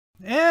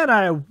And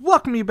I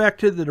welcome you back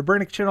to the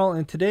Debernic channel,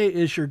 and today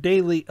is your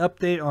daily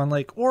update on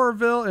Lake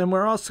Oroville, and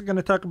we're also going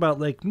to talk about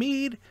Lake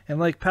Mead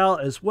and Lake Powell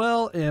as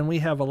well, and we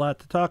have a lot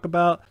to talk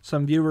about.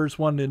 Some viewers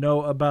wanted to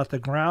know about the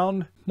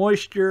ground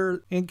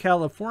moisture in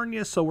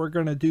California, so we're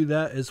going to do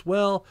that as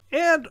well.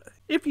 And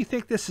if you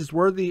think this is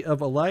worthy of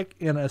a like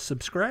and a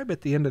subscribe at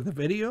the end of the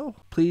video,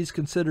 please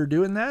consider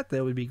doing that.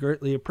 That would be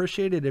greatly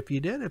appreciated if you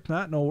did. If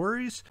not, no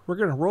worries. We're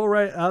going to roll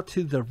right out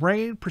to the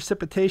rain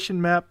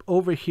precipitation map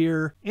over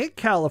here in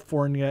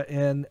California,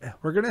 and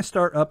we're going to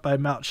start up by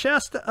Mount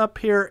Shasta up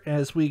here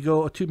as we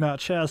go to Mount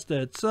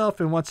Shasta itself.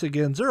 And once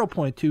again,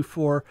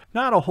 0.24,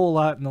 not a whole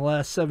lot in the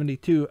last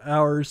 72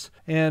 hours.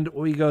 And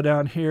we go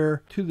down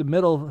here to the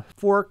middle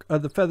fork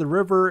of the Feather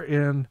River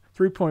in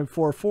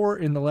 3.44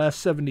 in the last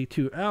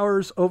 72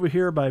 hours. Over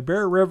here by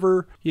Bear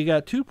River, you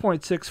got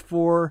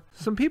 2.64.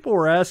 Some people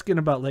were asking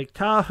about Lake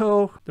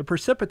Tahoe. The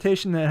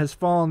precipitation that has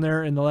fallen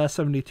there in the last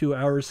 72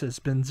 hours has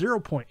been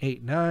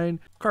 0.89.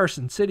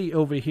 Carson City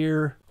over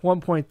here,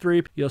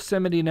 1.3.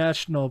 Yosemite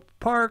National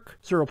Park,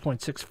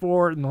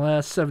 0.64 in the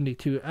last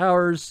 72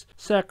 hours.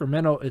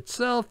 Sacramento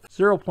itself,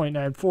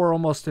 0.94,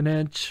 almost an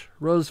inch.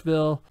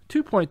 Roseville,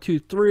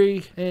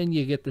 2.23, and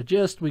you get the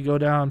gist. We go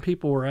down.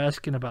 People were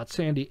asking about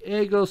San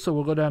Diego, so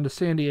we'll go down to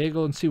San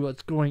Diego and see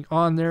what's going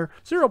on there.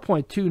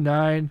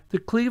 0.29. The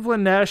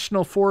Cleveland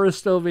National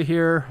Forest over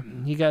here,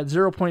 you got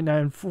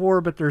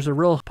 0.94, but there's a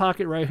real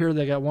pocket right here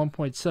that got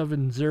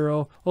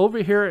 1.70. Over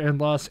here in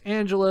Los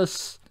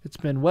Angeles, it's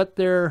been wet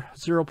there,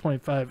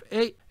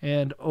 0.58.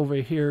 And over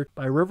here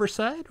by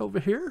Riverside, over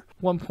here,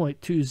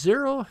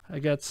 1.20. I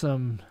got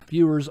some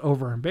viewers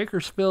over in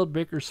Bakersfield.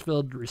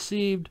 Bakersfield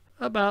received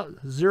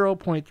about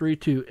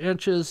 0.32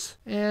 inches.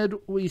 And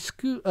we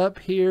scoot up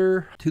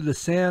here to the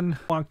San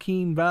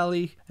Joaquin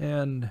Valley,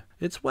 and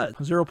it's wet,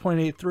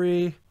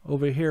 0.83.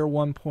 Over here,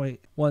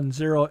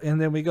 1.10. And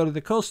then we go to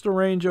the coastal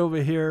range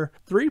over here,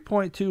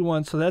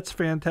 3.21. So that's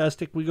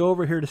fantastic. We go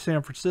over here to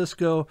San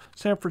Francisco.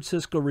 San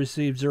Francisco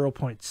received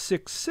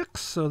 0.66.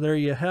 So there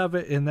you have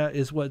it. And that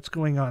is what's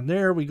going on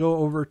there. We go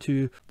over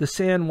to the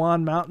San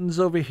Juan Mountains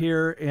over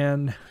here,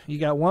 and you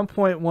got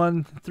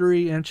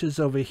 1.13 inches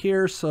over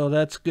here. So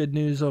that's good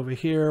news over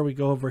here. We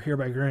go over here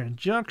by Grand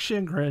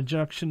Junction. Grand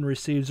Junction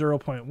received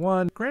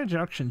 0.1. Grand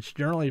Junction's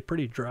generally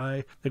pretty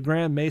dry. The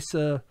Grand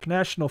Mesa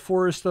National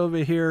Forest over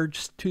here,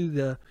 just to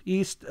the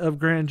east of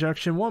Grand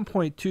Junction,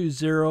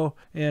 1.20,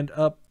 and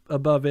up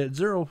above it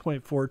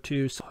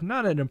 0.42. so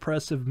not an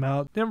impressive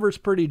amount. Denver's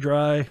pretty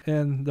dry,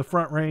 and the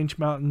Front Range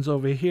Mountains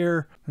over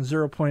here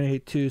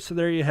 0.82. so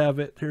there you have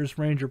it. There's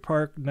Ranger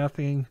Park,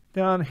 nothing.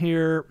 Down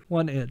here,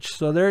 1 inch.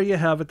 So there you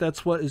have it.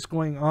 That's what is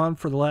going on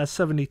for the last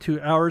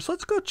 72 hours.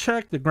 Let's go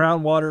check the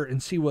groundwater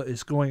and see what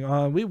is going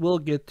on. We will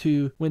get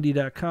to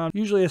windy.com.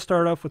 Usually I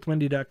start off with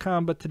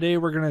windy.com, but today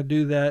we're going to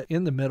do that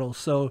in the middle.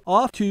 So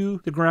off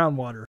to the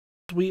groundwater.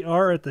 We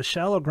are at the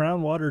shallow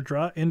groundwater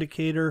drought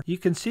indicator. You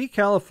can see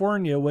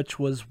California, which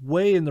was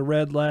way in the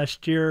red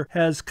last year,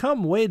 has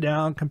come way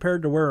down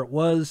compared to where it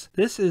was.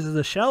 This is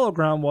the shallow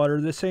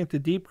groundwater. This ain't the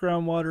deep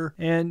groundwater.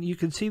 And you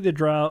can see the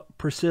drought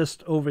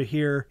persist over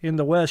here in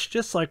the west,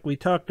 just like we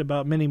talked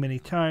about many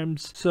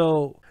times.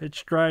 So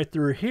it's dry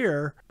through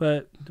here,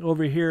 but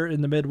over here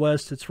in the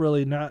Midwest, it's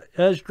really not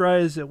as dry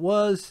as it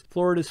was.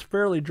 Florida's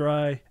fairly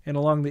dry, and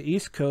along the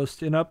East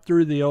Coast and up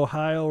through the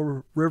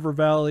Ohio River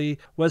Valley,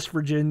 West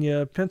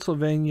Virginia,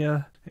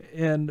 Pennsylvania,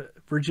 and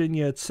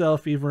Virginia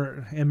itself,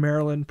 even in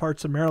Maryland,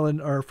 parts of Maryland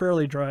are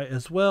fairly dry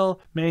as well.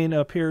 Maine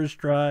up here is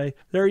dry.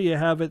 There you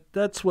have it.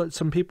 That's what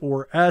some people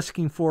were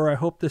asking for. I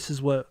hope this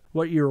is what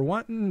you were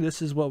wanting.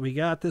 This is what we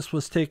got. This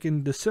was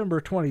taken December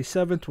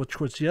 27th, which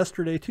was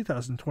yesterday,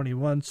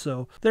 2021.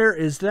 So there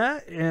is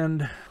that,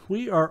 and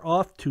we are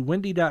off to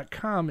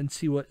windy.com and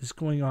see what is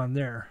going on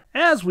there.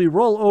 As we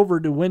roll over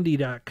to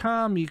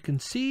windy.com, you can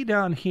see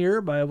down here,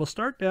 we'll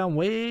start down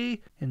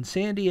way in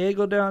San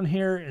Diego down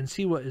here and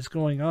see what is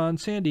going on.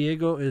 San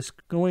Diego is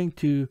going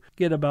to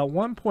get about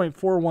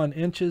 1.41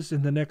 inches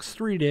in the next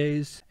 3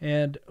 days,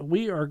 and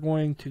we are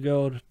going to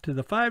go to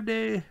the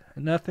 5-day,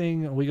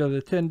 nothing. We go to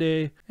the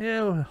 10-day,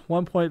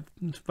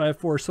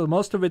 1.54. So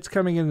most of it's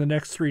coming in the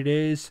next 3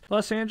 days.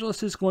 Los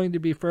Angeles is going to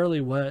be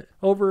fairly wet.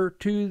 Over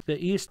to the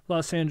east,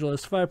 Los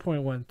Angeles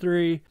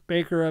 5.13.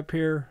 Baker up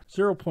here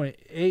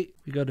 0.8.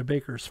 We go to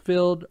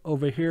Bakersfield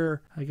over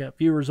here. I got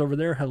viewers over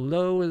there.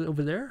 Hello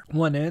over there.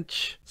 1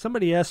 inch.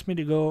 Somebody asked me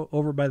to go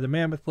over by the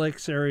Mammoth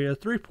Lakes area.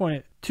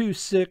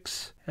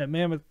 3.26 at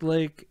Mammoth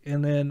Lake.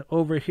 And then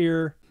over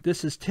here,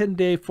 this is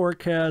 10-day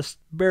forecast.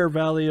 Bear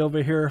Valley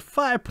over here,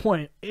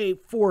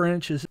 5.84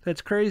 inches.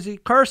 That's crazy.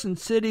 Carson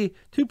City,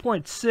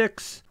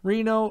 2.6.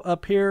 Reno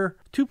up here,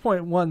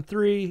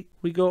 2.13.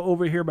 We go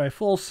over here by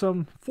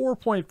Folsom,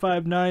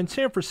 4.59.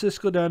 San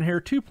Francisco down here,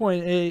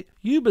 2.8.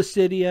 Yuba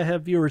City, I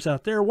have viewers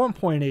out there,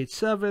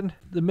 1.87.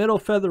 The Middle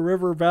Feather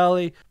River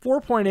Valley,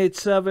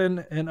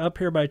 4.87. And up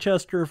here by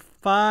Chester,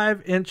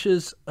 5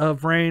 inches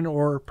of rain,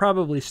 or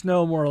probably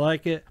snow, more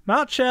like it.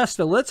 Mount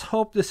Shasta, let's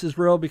hope this is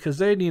real because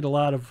they need a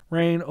lot of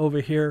rain over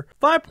here.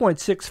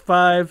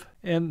 5.65.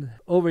 and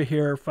over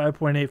here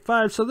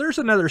 5.85. So there's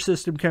another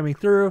system coming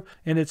through,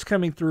 and it's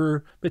coming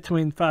through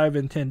between 5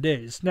 and 10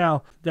 days.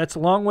 Now, that's a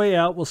long way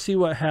out. We'll see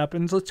what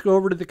happens. Let's go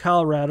over to the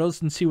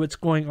Colorados and see what's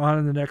going on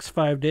in the next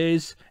 5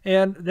 days.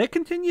 And they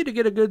continue to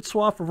get a good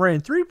swath of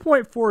rain.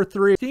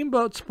 3.43.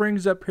 Steamboat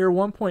Springs up here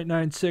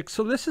 1.96.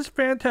 So this is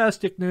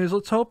fantastic news.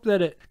 Let's hope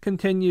that it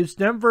continues.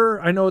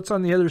 Denver, I know it's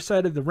on the other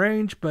side of the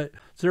range, but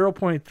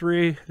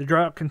 0.3. The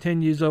drought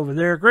continues over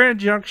there. Grand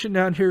Junction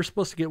down here is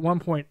supposed to get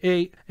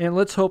 1.8. And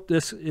let's hope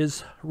this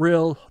is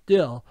real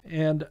deal.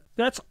 And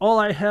that's all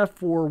I have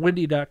for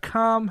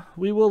windy.com.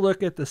 We will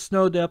look at the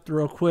snow depth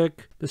real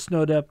quick. The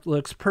snow depth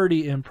looks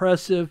pretty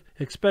impressive,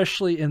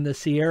 especially in the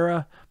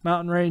Sierra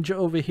mountain range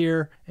over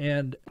here.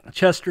 And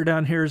Chester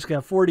down here has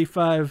got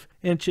 45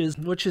 inches,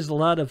 which is a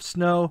lot of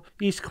snow.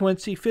 East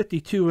Quincy,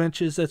 52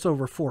 inches. That's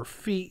over 4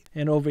 feet.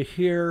 And over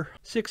here,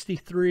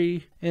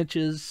 63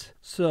 inches.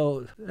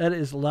 So that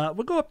is a lot.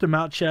 We'll go up to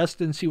Mount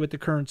Shasta and see what the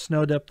current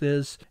snow depth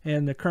is.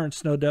 And the current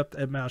snow depth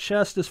at Mount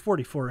Shasta is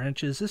 44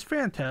 inches. It's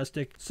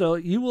fantastic. So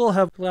you will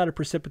have a lot of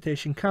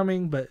precipitation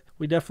coming, but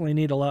we definitely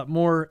need a lot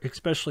more,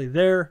 especially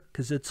there,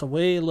 because it's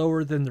way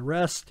lower than the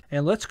rest.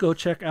 And let's go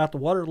check out the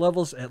water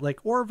levels at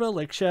Lake Oroville,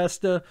 Lake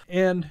Shasta,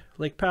 and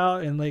Lake Powell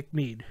and Lake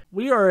Mead.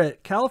 We are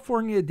at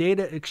California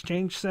Data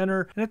Exchange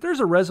Center, and if there's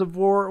a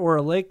reservoir or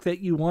a lake that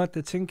you want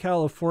that's in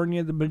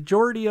California, the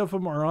majority of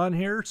them are on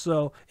here.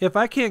 So if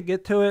I can't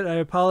get to it, I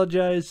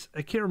apologize.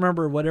 I can't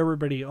remember what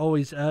everybody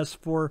always asks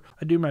for.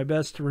 I do my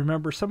best to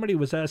remember. Somebody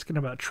was asking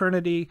about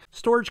Trinity.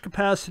 Storage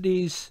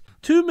capacities,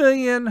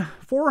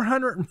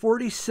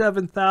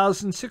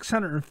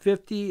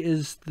 2,447,650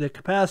 is the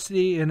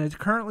capacity, and it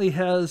currently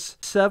has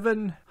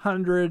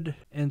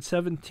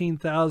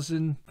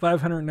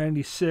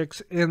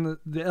 717,596, and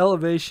the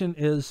elevation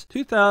is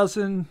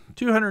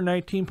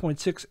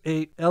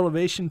 2,219.68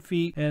 elevation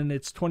feet, and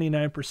it's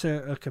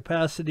 29% of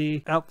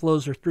capacity.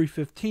 Outflows are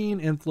 315,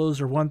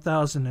 inflows are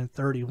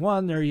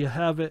 1,031. There you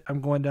have it.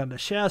 I'm going down to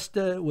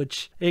Shasta,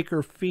 which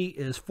acre feet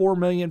is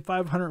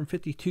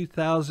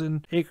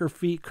 4,552,000 acre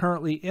feet.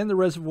 Currently in the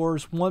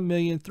reservoirs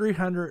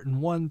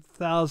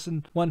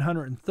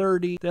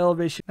 1,301,130. The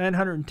elevation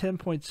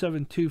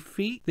 910.72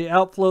 feet. The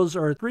outflows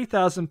are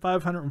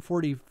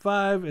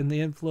 3,545 and the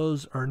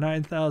inflows are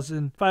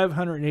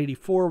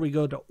 9,584. We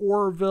go to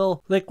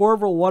Oroville. Lake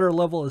Oroville water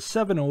level is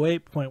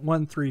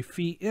 708.13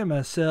 feet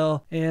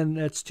MSL, and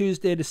that's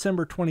Tuesday,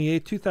 December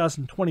 28,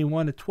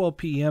 2021 at 12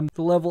 p.m.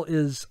 The level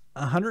is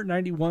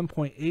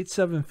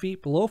 191.87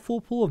 feet below full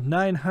pool of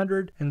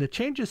 900, and the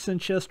changes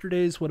since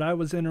yesterday's, what I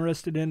was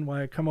interested in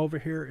why I come over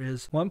here,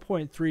 is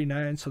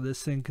 1.39. So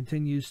this thing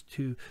continues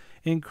to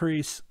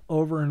increase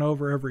over and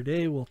over every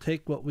day. We'll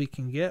take what we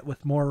can get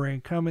with more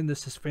rain coming.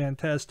 This is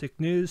fantastic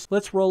news.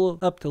 Let's roll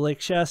up to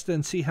Lake Shasta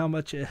and see how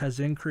much it has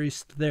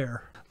increased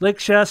there. Lake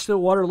Shasta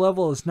water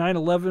level is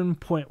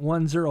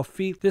 911.10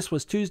 feet. This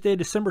was Tuesday,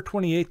 December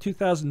 28,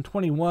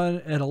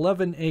 2021 at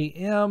 11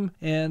 a.m.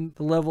 and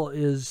the level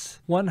is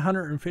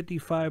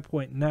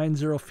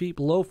 155.90 feet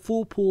below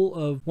full pool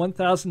of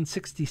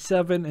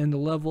 1,067, and the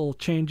level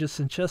changes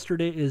since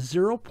yesterday is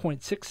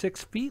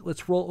 0.66 feet.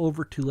 Let's roll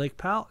over to Lake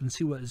Powell and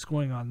see what is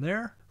going on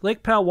there.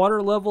 Lake Powell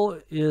water level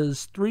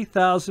is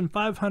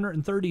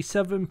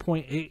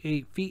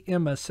 3,537.88 feet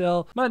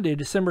MSL. Monday,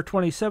 December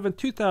 27,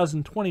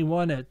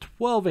 2021 at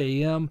 12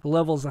 a.m. The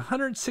level is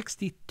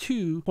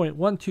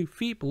 162.12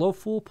 feet below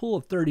full pool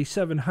of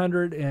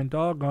 3,700, and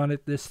doggone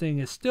it, this thing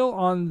is still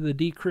on the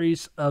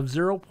decrease of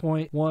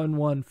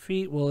 0.11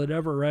 feet. Will it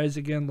ever rise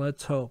again?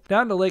 Let's hope.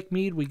 Down to Lake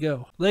Mead we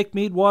go. Lake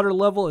Mead water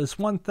level is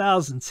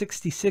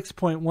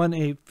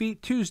 1,066.18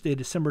 feet. Tuesday,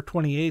 December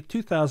 28,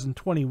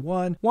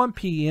 2021, 1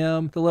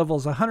 p.m. The level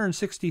is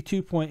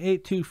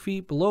 162.82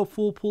 feet below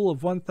full pool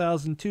of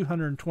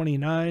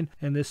 1,229,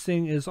 and this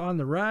thing is on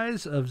the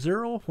rise of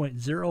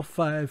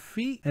 0.05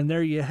 feet. And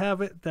there you have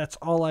it. That's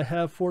all I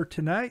have for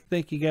tonight.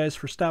 Thank you guys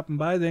for stopping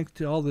by. Thanks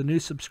to all the new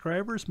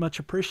subscribers. Much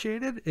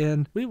appreciated.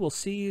 And we will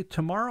see you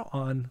tomorrow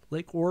on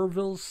Lake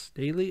Oroville's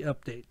Daily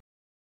Update.